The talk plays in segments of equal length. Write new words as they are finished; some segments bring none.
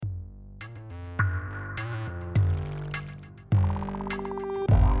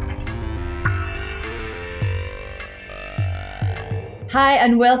Hi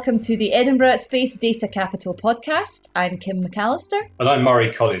and welcome to the Edinburgh Space Data Capital podcast. I'm Kim McAllister. And I'm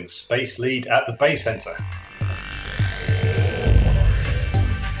Murray Collins, Space Lead at the Bay Centre.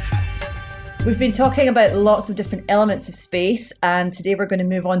 We've been talking about lots of different elements of space, and today we're going to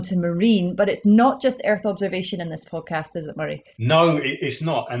move on to marine, but it's not just Earth observation in this podcast, is it, Murray? No, it's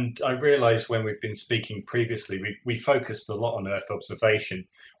not. And I realised when we've been speaking previously, we focused a lot on Earth observation.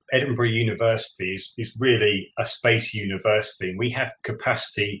 Edinburgh University is really a space university. We have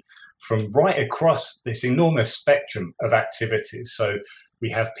capacity from right across this enormous spectrum of activities. So we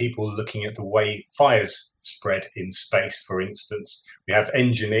have people looking at the way fires spread in space, for instance. We have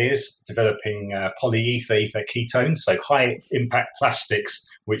engineers developing polyether ketones, so high impact plastics,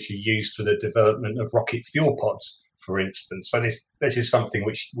 which are used for the development of rocket fuel pods, for instance. So this is something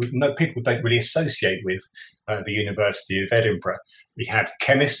which people don't really associate with the University of Edinburgh. We have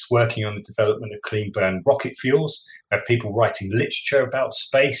chemists working on the development of clean burn rocket fuels. We have people writing literature about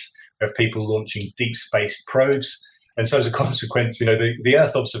space. We have people launching deep space probes. And so as a consequence, the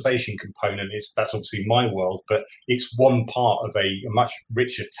Earth observation component that's obviously my world, but it's one part of a much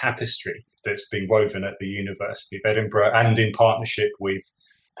richer tapestry that's been woven at the University of Edinburgh and in partnership with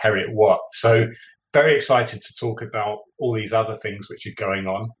Heriot-Watt. So very excited to talk about all these other things which are going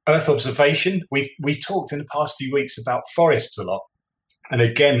on. Earth observation, we've talked in the past few weeks about forests a lot. And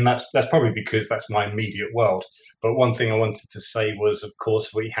again, that's probably because that's my immediate world. But one thing I wanted to say was, of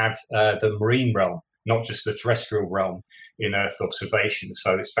course, we have the marine realm, not just the terrestrial realm in Earth observation.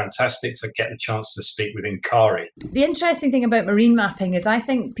 So it's fantastic to get the chance to speak with Inkari. The interesting thing about marine mapping is I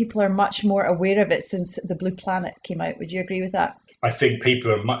think people are much more aware of it since the Blue Planet came out. Would you agree with that? I think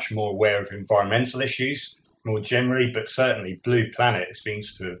people are much more aware of environmental issues more generally, but certainly Blue Planet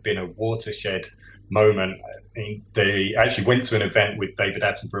seems to have been a watershed moment. They actually went to an event with David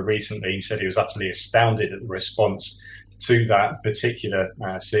Attenborough recently. He said he was utterly astounded at the response to that particular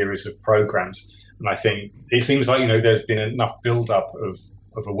series of programs. And I think it seems like, there's been enough build-up of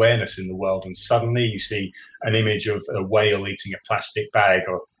awareness in the world, and suddenly you see an image of a whale eating a plastic bag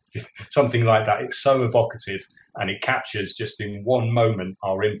or something like that. It's so evocative, and it captures just in one moment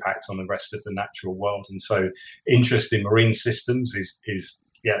our impact on the rest of the natural world. And so interest in marine systems is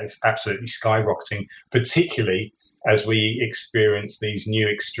it's absolutely skyrocketing, particularly as we experience these new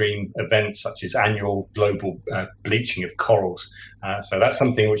extreme events such as annual global bleaching of corals. So that's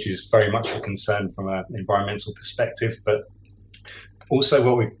something which is very much a concern from an environmental perspective. But also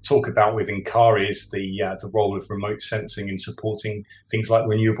what we talk about with Inkari is the role of remote sensing in supporting things like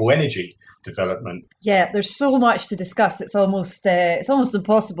renewable energy development. Yeah, there's so much to discuss. It's almost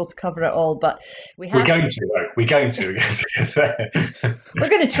impossible to cover it all, but we're going to. We're going to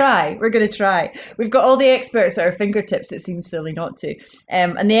try. We're going to try. We've got all the experts at our fingertips. It seems silly not to.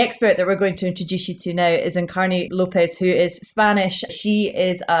 And the expert that we're going to introduce you to now is Encarni Lopez, who is Spanish. She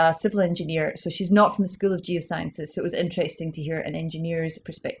is a civil engineer, so she's not from the School of Geosciences. So it was interesting to hear an engineer's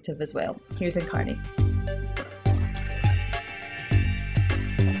perspective as well. Here's Encarni.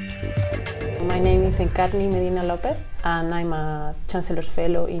 My name is Encarni Medina Lopez, and I'm a Chancellor's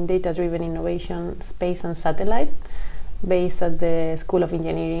Fellow in Data-Driven Innovation, Space and Satellite, based at the School of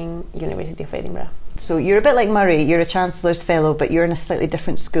Engineering, University of Edinburgh. So you're a bit like Murray, you're a Chancellor's Fellow, but you're in a slightly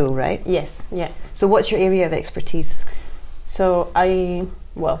different school, right? Yes, yeah. So what's your area of expertise? So I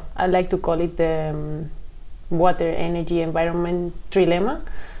like to call it the water, energy, environment trilemma.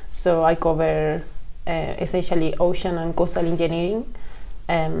 So I cover essentially ocean and coastal engineering,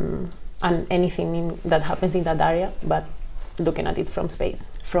 and anything that happens in that area, but looking at it from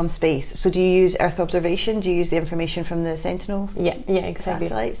space. From space. So do you use Earth observation? Do you use the information from the Sentinels? Yeah, exactly.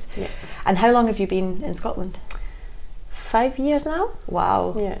 Satellites? Yeah. And how long have you been in Scotland? 5 years now.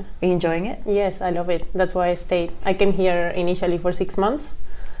 Wow. Yeah. Are you enjoying it? Yes, I love it. That's why I stayed. I came here initially for 6 months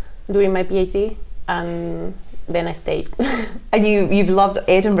doing my PhD, and then I stayed. And you've loved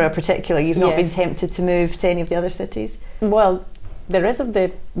Edinburgh particularly? You've not Yes. been tempted to move to any of the other cities? Well, the rest of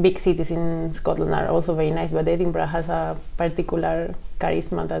the big cities in Scotland are also very nice, but Edinburgh has a particular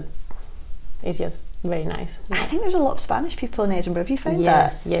charisma that is just very nice. I think there's a lot of Spanish people in Edinburgh. Have you found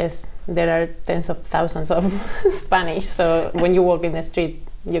that? Yes. There are tens of thousands of Spanish, so when you walk in the street,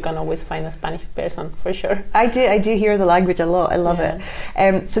 you can always find a Spanish person, for sure. I do hear the language a lot. I love it.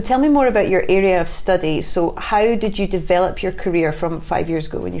 So tell me more about your area of study. So how did you develop your career from 5 years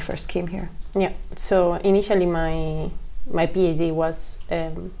ago when you first came here? Yeah, so initially my PhD was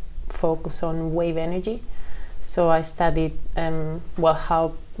focused on wave energy. So I studied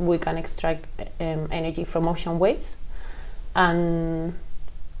how we can extract energy from ocean waves, and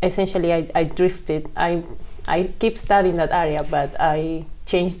essentially I drifted. I keep studying that area, but I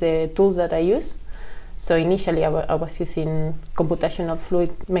changed the tools that I use. So initially I was using computational fluid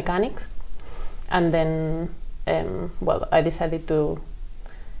mechanics, and then I decided to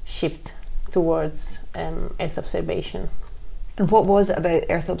shift towards Earth observation. And what was it about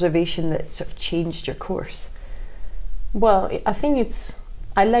Earth observation that sort of changed your course? Well, I think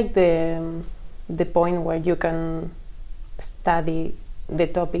I like the point where you can study the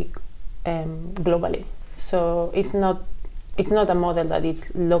topic globally. So it's not a model that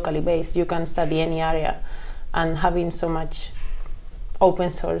it's locally based. You can study any area, and having so much open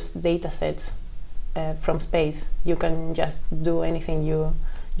source data sets from space, you can just do anything you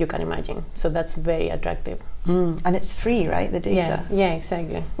can imagine. So that's very attractive. And it's free, right, the data? Yeah,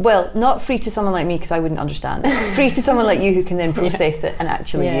 exactly. Well, not free to someone like me, because I wouldn't understand it. Free to someone like you who can then process it and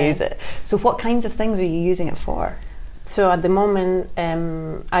actually use it. So what kinds of things are you using it for? So at the moment,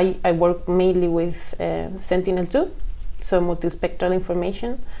 I work mainly with Sentinel-2, so multispectral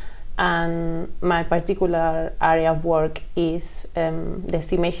information, and my particular area of work is the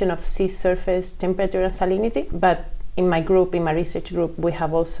estimation of sea surface temperature and salinity. But in my research group, we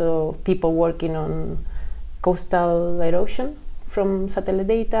have also people working on coastal erosion from satellite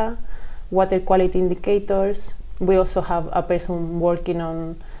data, water quality indicators. We also have a person working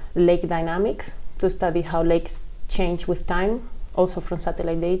on lake dynamics to study how lakes change with time, also from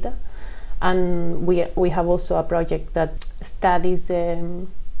satellite data. And we have also a project that studies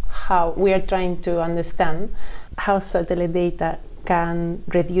how we are trying to understand how satellite data can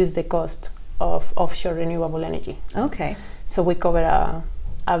reduce the cost of offshore renewable energy. Okay. So we cover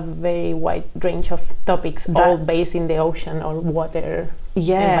a very wide range of topics, all based in the ocean or water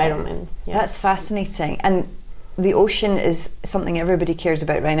environment. Yeah. That's fascinating. And the ocean is something everybody cares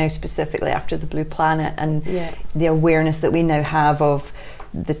about right now, specifically after the Blue Planet and the awareness that we now have of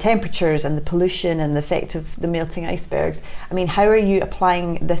the temperatures and the pollution and the effect of the melting icebergs. I mean, how are you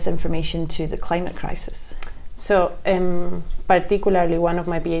applying this information to the climate crisis? So, particularly one of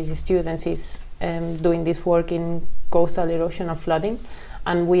my PhD students is doing this work in coastal erosion and flooding,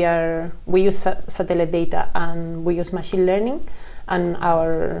 and we use satellite data and we use machine learning, and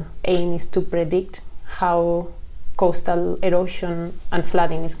our aim is to predict how coastal erosion and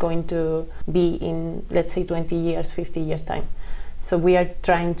flooding is going to be in, let's say, 20 years, 50 years time. So we are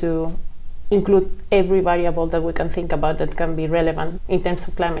trying to include every variable that we can think about that can be relevant in terms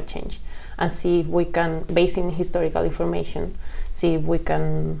of climate change, and see if we can, based in historical information, see if we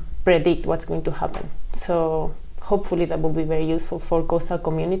can predict what's going to happen. So hopefully that will be very useful for coastal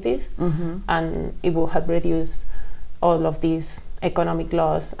communities, and it will help reduce all of these economic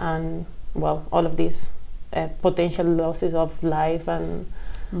loss and, well, all of these potential losses of life and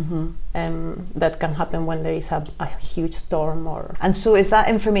that can happen when there is a huge storm. And so is that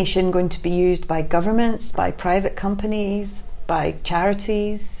information going to be used by governments, by private companies, by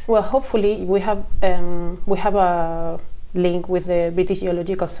charities? Well, hopefully we have a link with the British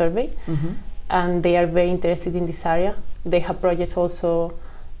Geological Survey, and they are very interested in this area. They have projects also,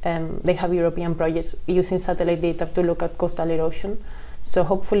 they have European projects using satellite data to look at coastal erosion. So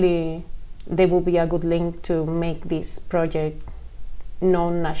hopefully they will be a good link to make this project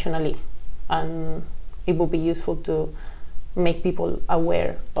known nationally, and it will be useful to make people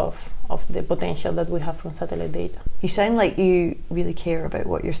aware of the potential that we have from satellite data. You sound like you really care about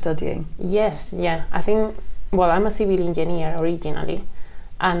what you're studying. Yes, yeah. I think, well, I'm a civil engineer originally,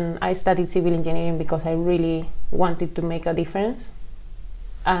 and I studied civil engineering because I really wanted to make a difference.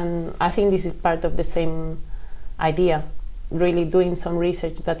 And I think this is part of the same idea, really doing some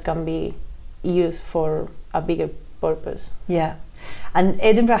research that can be used for a bigger purpose. Yeah. And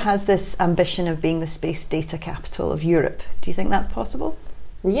Edinburgh has this ambition of being the space data capital of Europe. Do you think that's possible?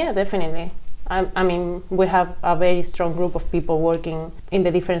 Yeah, definitely. I mean, we have a very strong group of people working in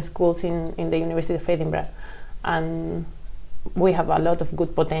the different schools in the University of Edinburgh, and we have a lot of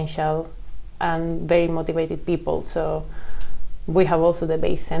good potential and very motivated people. So we have also the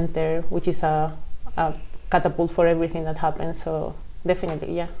Base Center, which is a catapult for everything that happens. So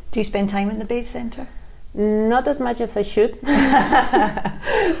definitely, yeah. Do you spend time in the Base Center? Not as much as I should.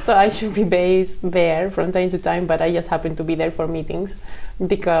 So I should be based there from time to time, but I just happen to be there for meetings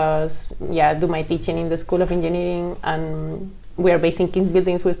because, I do my teaching in the School of Engineering, and we are based in King's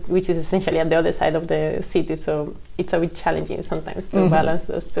Buildings, which is essentially at the other side of the city, so it's a bit challenging sometimes to balance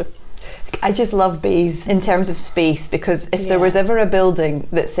those two. I just love Bays in terms of space, because if there was ever a building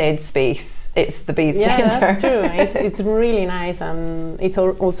that said space, it's the Bays Centre. Yeah, that's true. It's really nice, and it's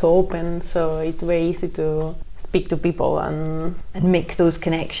also open, so it's very easy to speak to people and make those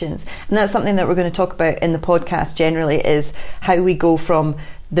connections. And that's something that we're going to talk about in the podcast generally, is how we go from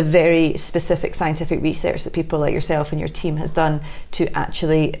the very specific scientific research that people like yourself and your team has done to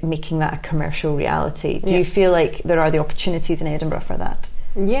actually making that a commercial reality. Do you feel like there are the opportunities in Edinburgh for that?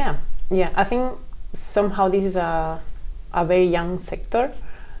 Yeah. I think somehow this is a very young sector,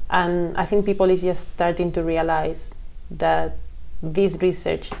 and I think people is just starting to realize that this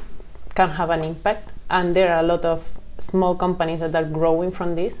research can have an impact, and there are a lot of small companies that are growing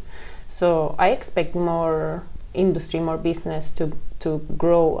from this. So I expect more industry, more business to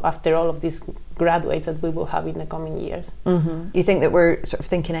grow after all of these graduates that we will have in the coming years. Mm-hmm. You think that we're sort of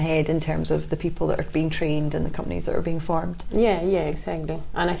thinking ahead in terms of the people that are being trained and the companies that are being formed? Yeah, exactly.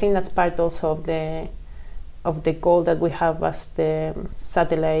 And I think that's part also of the goal that we have as the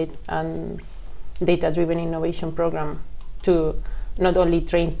satellite and data-driven innovation program, to not only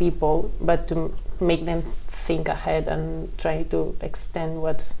train people, but to make them think ahead and try to extend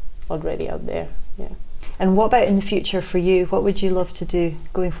what's already out there. Yeah. And what about in the future for you? What would you love to do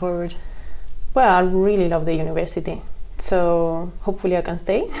going forward? Well, I really love the university, so hopefully I can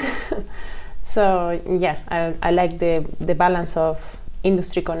stay. So yeah, I like the balance of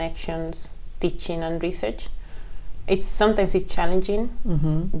industry connections, teaching and research. Sometimes it's challenging,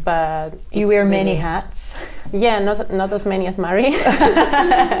 but you wear many hats. Yeah, not as many as Mari.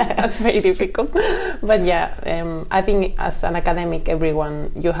 That's very difficult. But yeah, I think as an academic,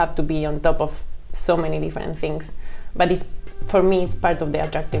 you have to be on top of so many different things. But for me, it's part of the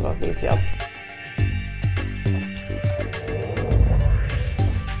attractive of this job.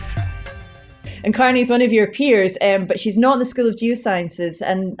 And Carney's one of your peers, but she's not in the School of Geosciences.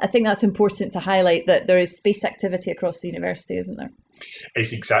 And I think that's important to highlight, that there is space activity across the university, isn't there?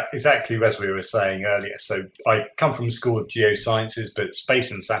 It's exactly as we were saying earlier. So I come from the School of Geosciences, but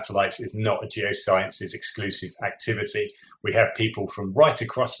space and satellites is not a geosciences exclusive activity. We have people from right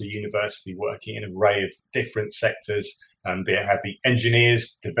across the university working in an array of different sectors. They have the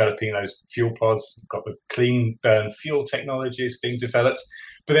engineers developing those fuel pods. We've got the clean burn fuel technologies being developed.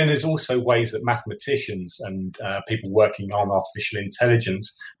 But then there's also ways that mathematicians and people working on artificial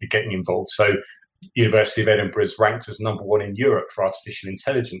intelligence are getting involved. So University of Edinburgh is ranked as #1 in Europe for artificial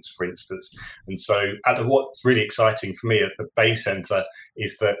intelligence, for instance. And so what's really exciting for me at the Bay Centre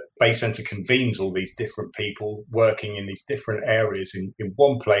is that Bay Centre convenes all these different people working in these different areas in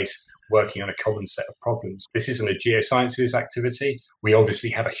one place, working on a common set of problems. This isn't a geosciences activity. We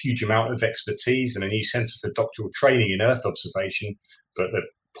obviously have a huge amount of expertise and a new centre for doctoral training in Earth observation, but the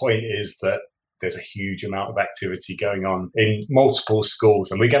point is that there's a huge amount of activity going on in multiple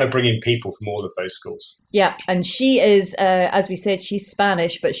schools, and we're going to bring in people from all of those schools. Yeah, and she is, as we said, she's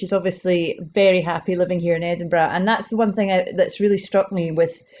Spanish, but she's obviously very happy living here in Edinburgh. And that's the one thing that's really struck me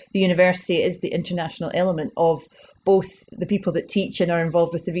with the university, is the international element of both the people that teach and are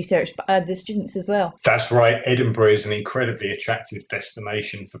involved with the research, but the students as well. That's right. Edinburgh is an incredibly attractive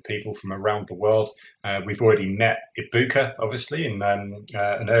destination for people from around the world. We've already met Ibuka, obviously, in an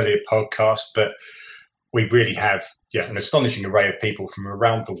earlier podcast, but we really have an astonishing array of people from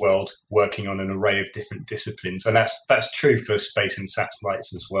around the world working on an array of different disciplines. And that's true for space and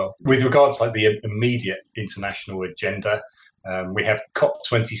satellites as well. With regards to the immediate international agenda, we have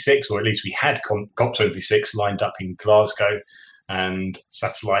COP26, or at least we had COP26 lined up in Glasgow, and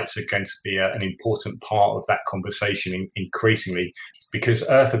satellites are going to be an important part of that conversation increasingly, because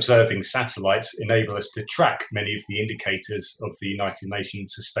Earth observing satellites enable us to track many of the indicators of the United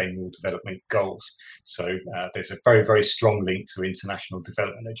Nations Sustainable Development Goals. So there's a very, very strong link to international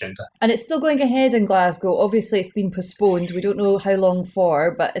development agenda. And it's still going ahead in Glasgow. Obviously, it's been postponed. We don't know how long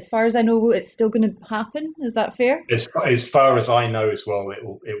for, but as far as I know, it's still going to happen. Is that fair? As far as I know as well,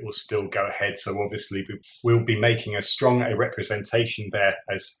 it will still go ahead. So obviously, we'll be making as strong a representation there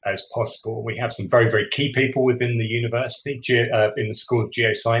as possible. We have some very, very key people within the university. In the School of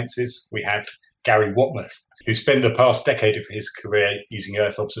Geosciences, we have Gary Watmuth, who spent the past decade of his career using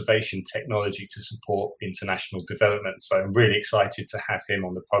Earth observation technology to support international development. So I'm really excited to have him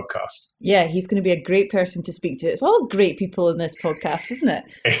on the podcast. Yeah, he's going to be a great person to speak to. It's all great people in this podcast, isn't it?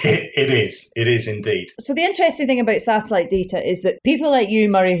 It is indeed. So the interesting thing about satellite data is that people like you,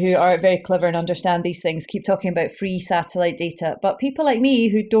 Murray, who are very clever and understand these things, keep talking about free satellite data. But people like me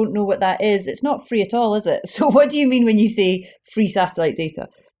who don't know what that is, it's not free at all, is it? So what do you mean when you say free satellite data?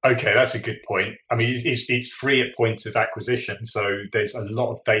 Okay, that's a good point. I mean, it's free at point of acquisition. So there's a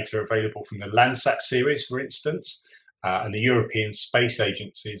lot of data available from the Landsat series, for instance, and the European Space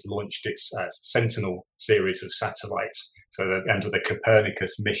Agency has launched its Sentinel series of satellites, so under the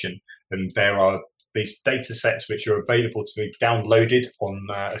Copernicus mission. And there are these data sets which are available to be downloaded on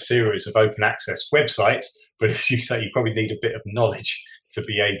a series of open access websites. But as you say, you probably need a bit of knowledge to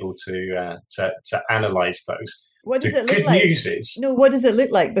be able to analyze those. What does it look like? The good news is... No, what does it look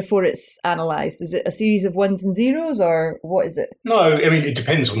like before it's analysed? Is it a series of ones and zeros, or what is it? No, I mean, it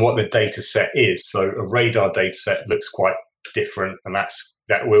depends on what the data set is. So a radar data set looks quite different, and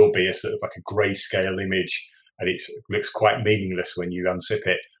that will be a sort of like a grayscale image, and it looks quite meaningless when you unzip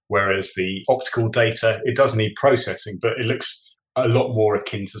it. Whereas the optical data, it does need processing, but it looks a lot more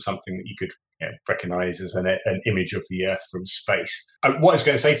akin to something that you could recognise as an image of the Earth from space. What I was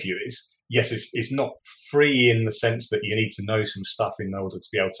going to say to you is, yes, it's not free in the sense that you need to know some stuff in order to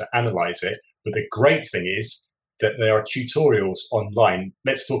be able to analyse it. But the great thing is that there are tutorials online.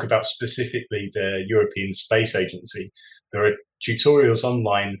 Let's talk about specifically the European Space Agency. There are tutorials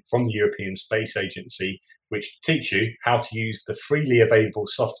online from the European Space Agency which teach you how to use the freely available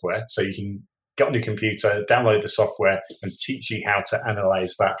software. So you can get on your computer, download the software, and teach you how to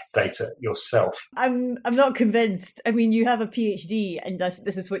analyze that data yourself. I'm not convinced. I mean, you have a PhD, and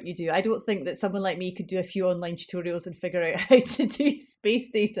this is what you do. I don't think that someone like me could do a few online tutorials and figure out how to do space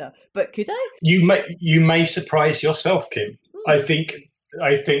data. But could I? You may surprise yourself, Kim. I think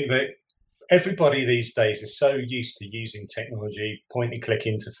that everybody these days is so used to using technology. Point and click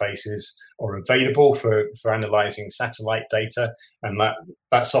interfaces are available for analyzing satellite data, and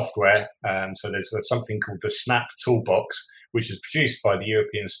that software. So there's something called the SNAP Toolbox, which is produced by the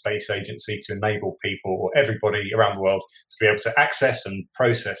European Space Agency to enable people or everybody around the world to be able to access and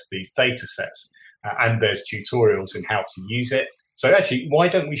process these data sets. And there's tutorials in how to use it. So actually, why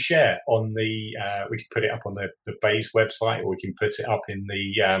don't we share on we can put it up on the BEIS website, or we can put it up in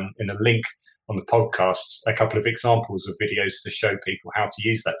the link on the podcasts, a couple of examples of videos to show people how to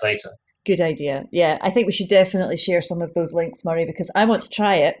use that data. Good idea. Yeah, I think we should definitely share some of those links, Murray, because I want to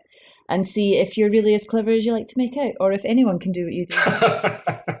try it and see if you're really as clever as you like to make out, or if anyone can do what you do.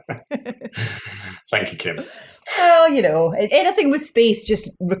 Thank you, Kim. Well, anything with space just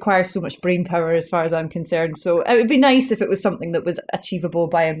requires so much brain power as far as I'm concerned. So it would be nice if it was something that was achievable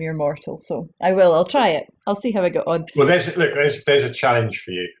by a mere mortal. So I'll try it. I'll see how I get on. Well, there's a challenge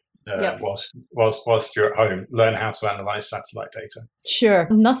for you. Whilst you're at home, learn how to analyse satellite data. Sure,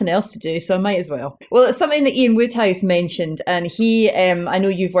 nothing else to do, so I might as well. Well, it's something that Ian Woodhouse mentioned, and he, I know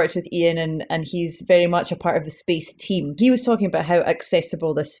you've worked with Ian, and he's very much a part of the space team. He was talking about how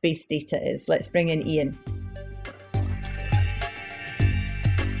accessible this space data is. Let's bring in Ian.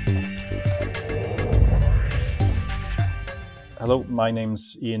 Hello, my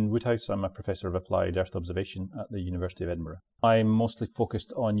name's Ian Woodhouse. I'm a Professor of Applied Earth Observation at the University of Edinburgh. I'm mostly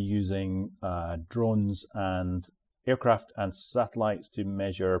focused on using drones and aircraft and satellites to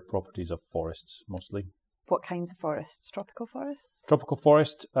measure properties of forests, mostly. What kinds of forests? Tropical forests? Tropical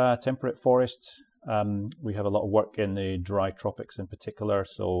forest, temperate forest. We have a lot of work in the dry tropics in particular.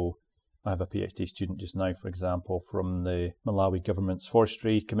 So I have a PhD student just now, for example, from the Malawi Government's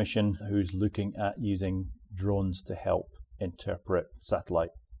Forestry Commission, who's looking at using drones to help interpret satellite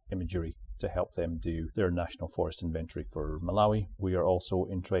imagery to help them do their national forest inventory for Malawi. We are also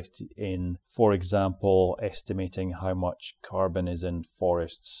interested in, for example, estimating how much carbon is in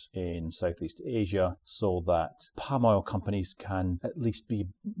forests in Southeast Asia so that palm oil companies can at least be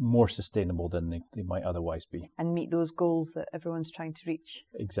more sustainable than they might otherwise be. And meet those goals that everyone's trying to reach.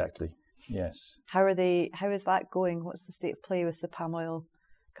 Exactly, yes. How is that going? What's the state of play with the palm oil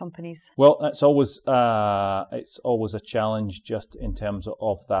companies? Well, it's always a challenge just in terms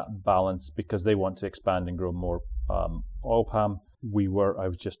of that balance, because they want to expand and grow more oil palm. I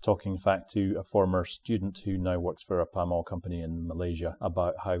was just talking, in fact, to a former student who now works for a palm oil company in Malaysia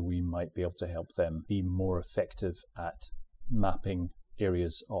about how we might be able to help them be more effective at mapping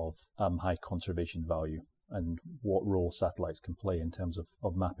areas of high conservation value, and what role satellites can play in terms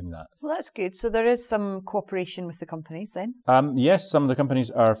of mapping that. Well, that's good. So there is some cooperation with the companies then? Yes, some of the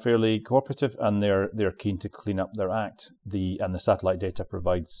companies are fairly cooperative, and they're keen to clean up their act. And the satellite data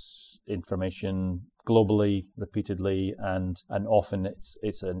provides information globally, repeatedly, and often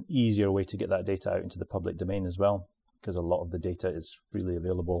it's an easier way to get that data out into the public domain as well, because a lot of the data is freely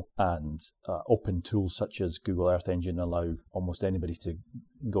available, and open tools such as Google Earth Engine allow almost anybody to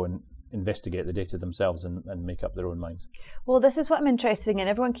go and investigate the data themselves and make up their own mind. Well, this is what I'm interested in.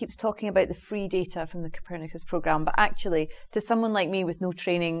 Everyone keeps talking about the free data from the Copernicus programme, but actually, to someone like me with no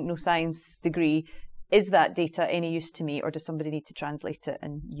training, no science degree, is that data any use to me, or does somebody need to translate it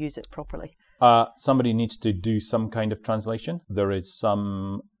and use it properly? Somebody needs to do some kind of translation. There is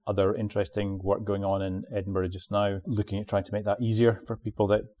some other interesting work going on in Edinburgh just now, looking at trying to make that easier for people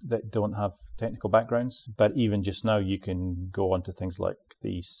that don't have technical backgrounds. But even just now, you can go onto things like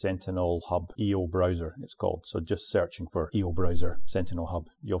the Sentinel Hub EO browser, it's called. So just searching for EO browser, Sentinel Hub,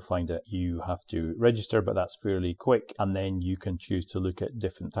 you'll find it. You have to register, but that's fairly quick. And then you can choose to look at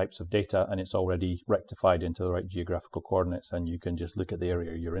different types of data, and it's already rectified into the right geographical coordinates, and you can just look at the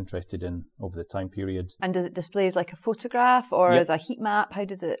area you're interested in over the time period. And does it display as like a photograph or as a heat map? How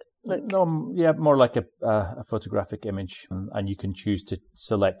does it look? No, yeah, more like a photographic image, and you can choose to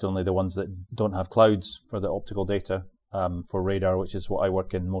select only the ones that don't have clouds for the optical data. For radar, which is what I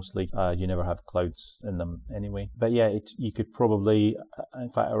work in mostly, you never have clouds in them anyway. But yeah, you could probably, in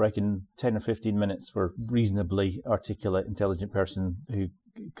fact, I reckon 10 or 15 minutes for a reasonably articulate, intelligent person who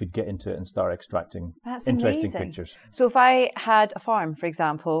could get into it and start extracting interesting pictures. So if I had a farm, for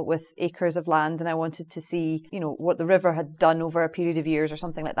example, with acres of land, and I wanted to see, what the river had done over a period of years or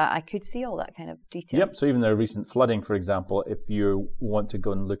something like that, I could see all that kind of detail. Yep. So even the recent flooding, for example, if you want to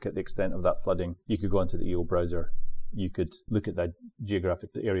go and look at the extent of that flooding, you could go into the EO browser. You could look at that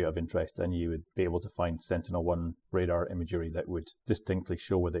geographic area of interest, and you would be able to find Sentinel-1 radar imagery that would distinctly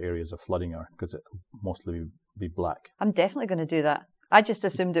show where the areas of flooding are, because it would mostly be black. I'm definitely going to do that. I just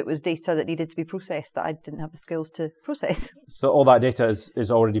assumed it was data that needed to be processed that I didn't have the skills to process. So all that data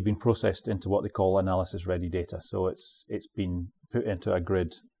is already been processed into what they call analysis-ready data. So it's been put into a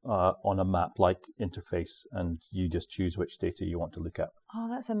grid on a map-like interface, and you just choose which data you want to look at. Oh,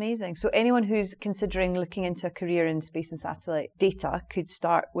 that's amazing. So anyone who's considering looking into a career in space and satellite data could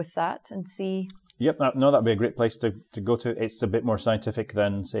start with that and see. Yep, that'd be a great place to go to. It's a bit more scientific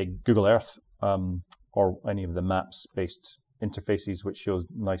than, say, Google Earth or any of the maps-based interfaces, which shows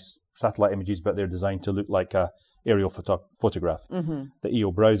nice satellite images, but they're designed to look like a aerial photograph. Mm-hmm. The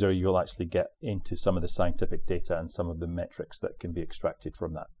EO browser, you'll actually get into some of the scientific data and some of the metrics that can be extracted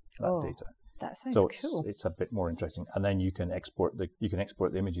from that data. That sounds cool. It's a bit more interesting. And then you can export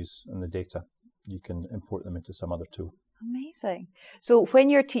the images and the data. You can import them into some other tool. Amazing. So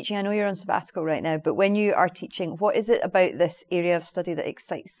when you're teaching, I know you're on sabbatical right now, but when you are teaching, what is it about this area of study that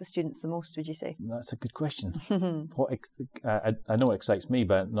excites the students the most, would you say? That's a good question. I know it excites me,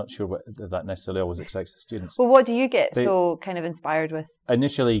 but I'm not sure what that necessarily always excites the students. Well, what do you get so kind of inspired with?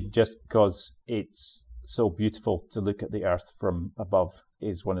 Initially, just because it's so beautiful to look at the Earth from above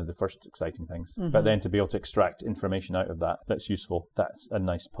is one of the first exciting things. Mm-hmm. But then to be able to extract information out of that's useful, that's a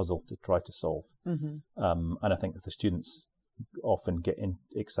nice puzzle to try to solve. Mm-hmm. And I think that the students often get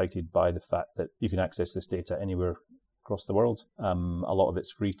excited by the fact that you can access this data anywhere across the world. A lot of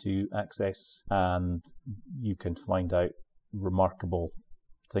it's free to access, and you can find out remarkable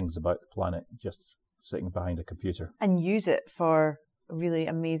things about the planet just sitting behind a computer. And use it for really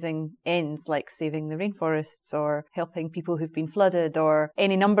amazing ends, like saving the rainforests or helping people who've been flooded or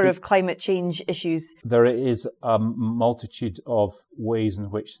any number of climate change issues. There is a multitude of ways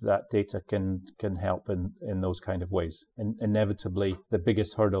in which that data can help in those kind of ways. And inevitably, the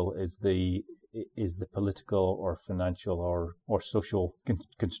biggest hurdle is the political or financial or social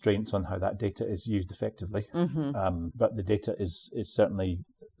constraints on how that data is used effectively. Mm-hmm. But the data is certainly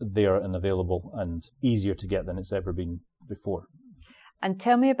there and available and easier to get than it's ever been before. And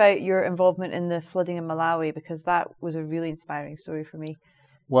tell me about your involvement in the flooding in Malawi, because that was a really inspiring story for me.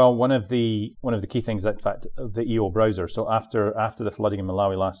 Well, one of the key things, in fact, the EO browser. So after the flooding in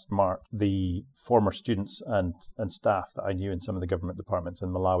Malawi last March, the former students and staff that I knew in some of the government departments in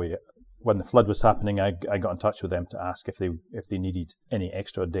Malawi, when the flood was happening, I got in touch with them to ask if they needed any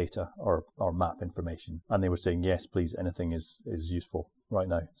extra data or map information, and they were saying yes, please, anything is useful right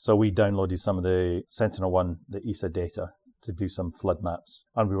now. So we downloaded some of the Sentinel-1, the ESA data, to do some flood maps.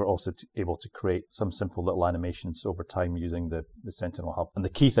 And we were also able to create some simple little animations over time using the Sentinel Hub. And the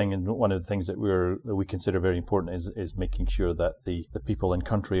key thing, and one of the things that we consider very important is making sure that the people in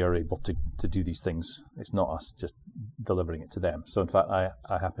country are able to do these things. It's not us just delivering it to them. So in fact, I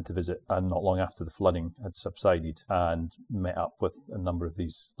happened to visit not long after the flooding had subsided and met up with a number of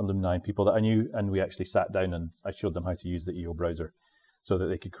these alumni people that I knew, and we actually sat down and I showed them how to use the EO browser, so that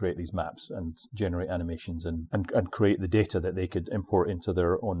they could create these maps and generate animations and create the data that they could import into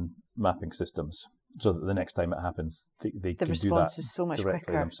their own mapping systems, so that the next time it happens, they can do that is so much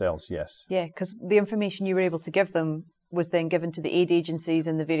directly quicker themselves. Yes. Yeah, because the information you were able to give them was then given to the aid agencies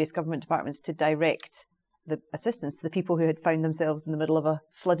and the various government departments to direct the assistance to the people who had found themselves in the middle of a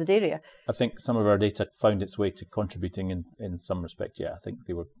flooded area. I think some of our data found its way to contributing in some respect. Yeah, I think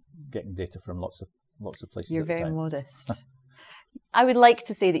they were getting data from lots of places. You're at the very time. modest. I would like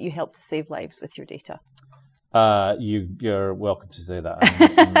to say that you helped to save lives with your data. You're welcome to say that.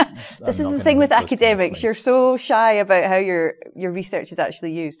 This is the thing with academics. You're so shy about how your research is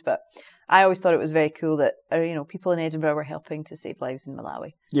actually used, but I always thought it was very cool that people in Edinburgh were helping to save lives in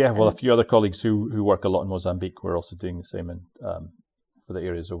Malawi. Yeah, well, a few other colleagues who work a lot in Mozambique were also doing the same for the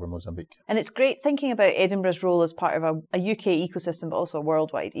areas over Mozambique. And it's great thinking about Edinburgh's role as part of a UK ecosystem, but also a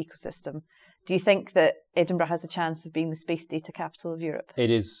worldwide ecosystem. Do you think that Edinburgh has a chance of being the space data capital of Europe? It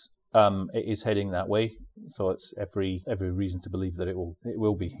is heading that way, so it's every reason to believe that it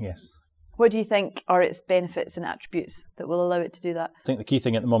will be, yes. What do you think are its benefits and attributes that will allow it to do that? I think the key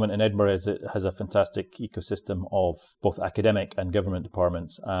thing at the moment in Edinburgh is it has a fantastic ecosystem of both academic and government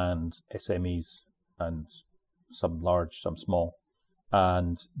departments and SMEs, and some large, some small.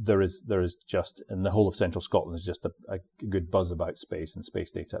 And there is just, in the whole of central Scotland, there's just a good buzz about space and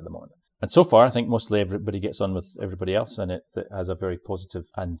space data at the moment. And so far, I think mostly everybody gets on with everybody else, and it has a very positive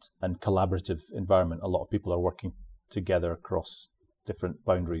and collaborative environment. A lot of people are working together across different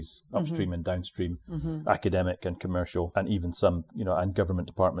boundaries, upstream and downstream, academic and commercial, and even some, and government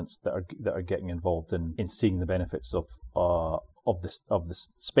departments that are getting involved in seeing the benefits of this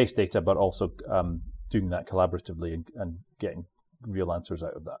space data, but also doing that collaboratively and getting real answers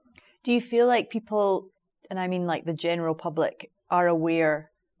out of that. Do you feel like people, and I mean like the general public, are aware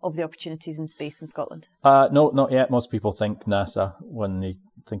of the opportunities in space in Scotland? No, not yet. Most people think NASA when they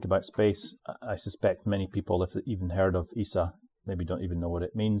think about space. I suspect many people, if they even heard of ESA, maybe don't even know what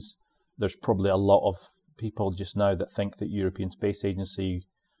it means. There's probably a lot of people just now that think that European Space Agency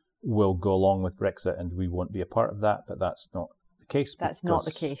will go along with Brexit and we won't be a part of that, but that's not the case. That's not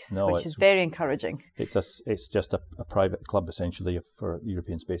the case, which is very encouraging. It's just a private club, essentially, for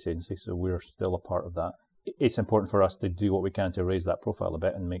European Space Agency, so we're still a part of that. It's important for us to do what we can to raise that profile a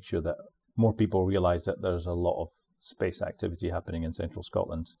bit and make sure that more people realise that there's a lot of space activity happening in central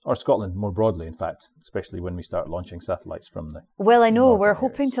Scotland, or Scotland more broadly, in fact, especially when we start launching satellites from the... Well, I know, we're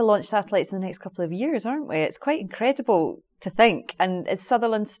hoping to launch satellites in the next couple of years, aren't we? It's quite incredible to think. And is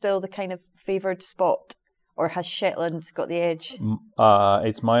Sutherland still the kind of favoured spot, or has Shetland got the edge?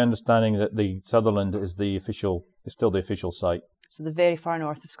 It's my understanding that the Sutherland is still the official site. So the very far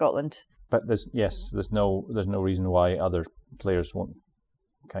north of Scotland. But there's no reason why other players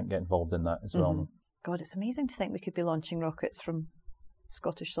can't get involved in that as well. God, it's amazing to think we could be launching rockets from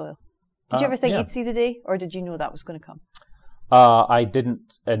Scottish soil. Did you ever think you'd see the day, or did you know that was going to come? I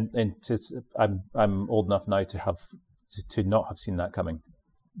didn't, and I'm old enough now to not have seen that coming.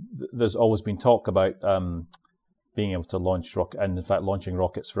 There's always been talk about being able to launch and in fact launching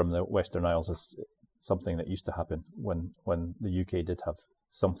rockets from the Western Isles is something that used to happen when the UK did have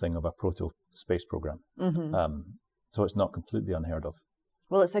something of a proto-space program. So it's not completely unheard of.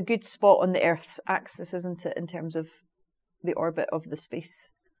 Well, it's a good spot on the Earth's axis, isn't it, in terms of the orbit of the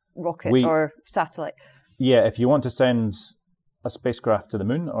space rocket or satellite? Yeah, if you want to send a spacecraft to the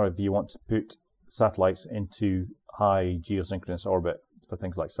moon, or if you want to put satellites into high geosynchronous orbit for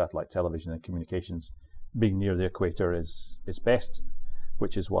things like satellite television and communications, being near the equator is best,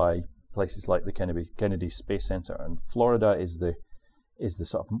 which is why places like the Kennedy Space Center and Florida is the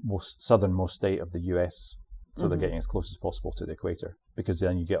sort of southernmost state of the US. So they're getting as close as possible to the equator, because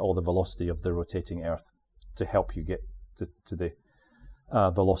then you get all the velocity of the rotating Earth to help you get to the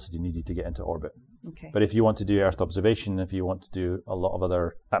velocity needed to get into orbit. Okay. But if you want to do Earth observation, if you want to do a lot of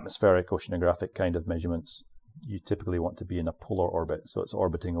other atmospheric, oceanographic kind of measurements, you typically want to be in a polar orbit. So it's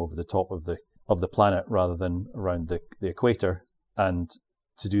orbiting over the top of the planet rather than around the equator. And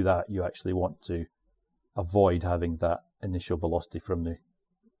to do that, you actually want to avoid having that initial velocity from the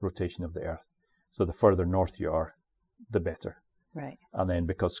rotation of the Earth. So the further north you are, the better. Right. And then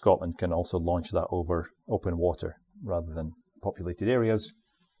because Scotland can also launch that over open water rather than populated areas.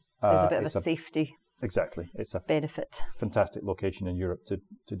 There's a bit of a safety. Exactly. It's a benefit. Fantastic location in Europe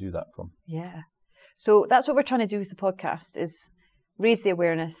to do that from. Yeah. So that's what we're trying to do with the podcast, is raise the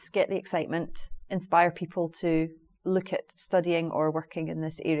awareness, get the excitement, inspire people to look at studying or working in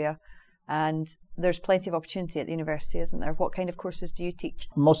this area. And there's plenty of opportunity at the university, isn't there? What kind of courses do you teach?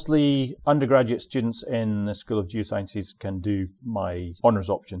 Mostly undergraduate students in the School of Geosciences can do my honours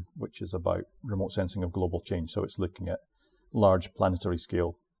option, which is about remote sensing of global change. So it's looking at large planetary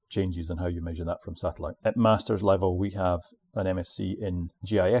scale changes and how you measure that from satellite. At master's level, we have an MSc in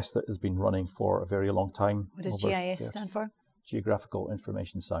GIS that has been running for a very long time. What does GIS stand for? Geographical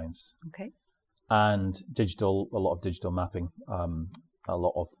Information Science. Okay. And a lot of digital mapping. A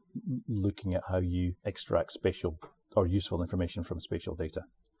lot of looking at how you extract spatial or useful information from spatial data.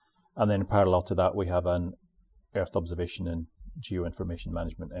 And then in parallel to that, we have an Earth Observation and Geoinformation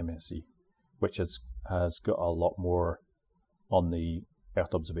Management MSc, which has got a lot more on the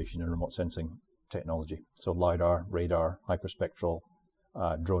Earth observation and remote sensing technology. So LiDAR, radar, hyperspectral,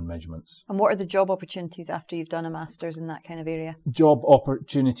 drone measurements. And what are the job opportunities after you've done a master's in that kind of area? Job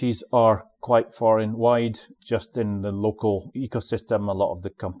opportunities are quite far and wide. Just in the local ecosystem, a lot of the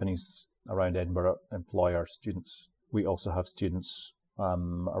companies around Edinburgh employ our students. We also have students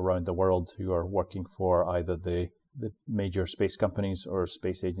around the world who are working for either the major space companies or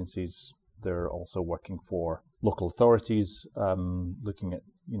space agencies. They're also working for local authorities, looking at,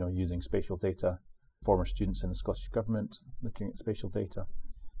 using spatial data. Former students in the Scottish Government looking at spatial data.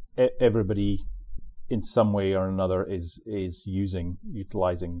 Everybody in some way or another is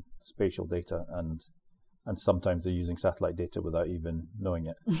utilizing spatial data, and sometimes they're using satellite data without even knowing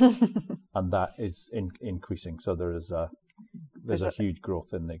it. And that is increasing. So there's a huge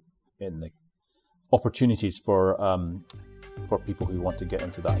growth in the opportunities for people who want to get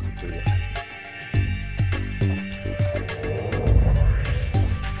into that as a career.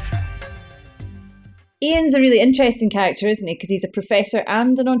 Ian's a really interesting character, isn't he? Because he's a professor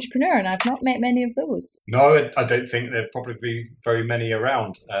and an entrepreneur, and I've not met many of those. No, I don't think there'd probably be very many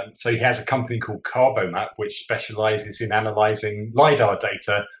around. So he has a company called Carbomap, which specialises in analysing LiDAR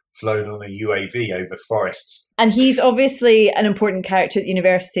data flown on a UAV over forests. And he's obviously an important character at the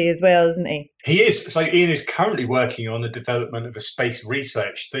university as well, isn't he? He is. So Ian is currently working on the development of a space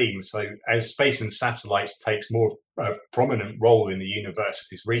research theme. So as space and satellites takes more of a prominent role in the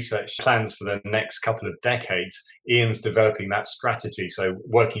university's research plans for the next couple of decades, Ian's developing that strategy. So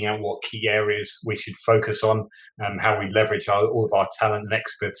working out what key areas we should focus on and how we leverage all of our talent and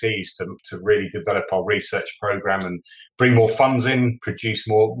expertise to really develop our research program and bring more funds in, produce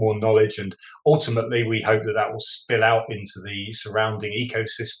more knowledge. And ultimately, we hope that will spill out into the surrounding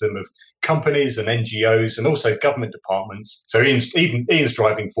ecosystem of companies and NGOs and also government departments. So Ian's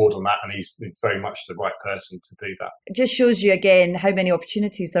driving forward on that, and he's very much the right person to do that. It just shows you again how many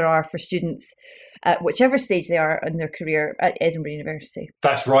opportunities there are for students at whichever stage they are in their career at Edinburgh University.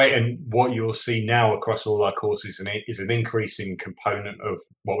 That's right. And what you'll see now across all our courses is an increasing component of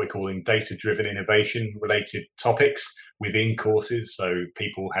what we're calling data-driven innovation related topics within courses. So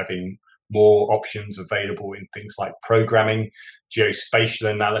people having more options available in things like programming,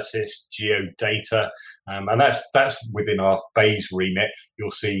 geospatial analysis, geodata, and that's within our BASE remit. You'll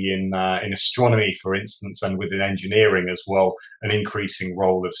see in astronomy, for instance, and within engineering as well, an increasing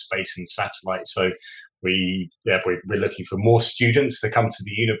role of space and satellite. So we're looking for more students to come to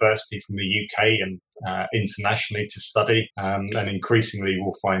the university from the UK and internationally to study, and increasingly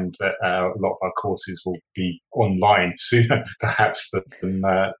we'll find that a lot of our courses will be online sooner perhaps than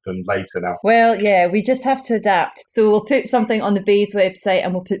later now. Well, yeah, we just have to adapt. So we'll put something on the BASE website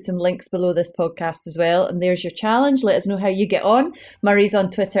and we'll put some links below this podcast as well. And there's your challenge. Let us know how you get on. Murray's on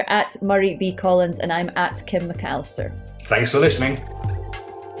Twitter at Murray B. Collins and I'm at Kim McAllister. Thanks for listening.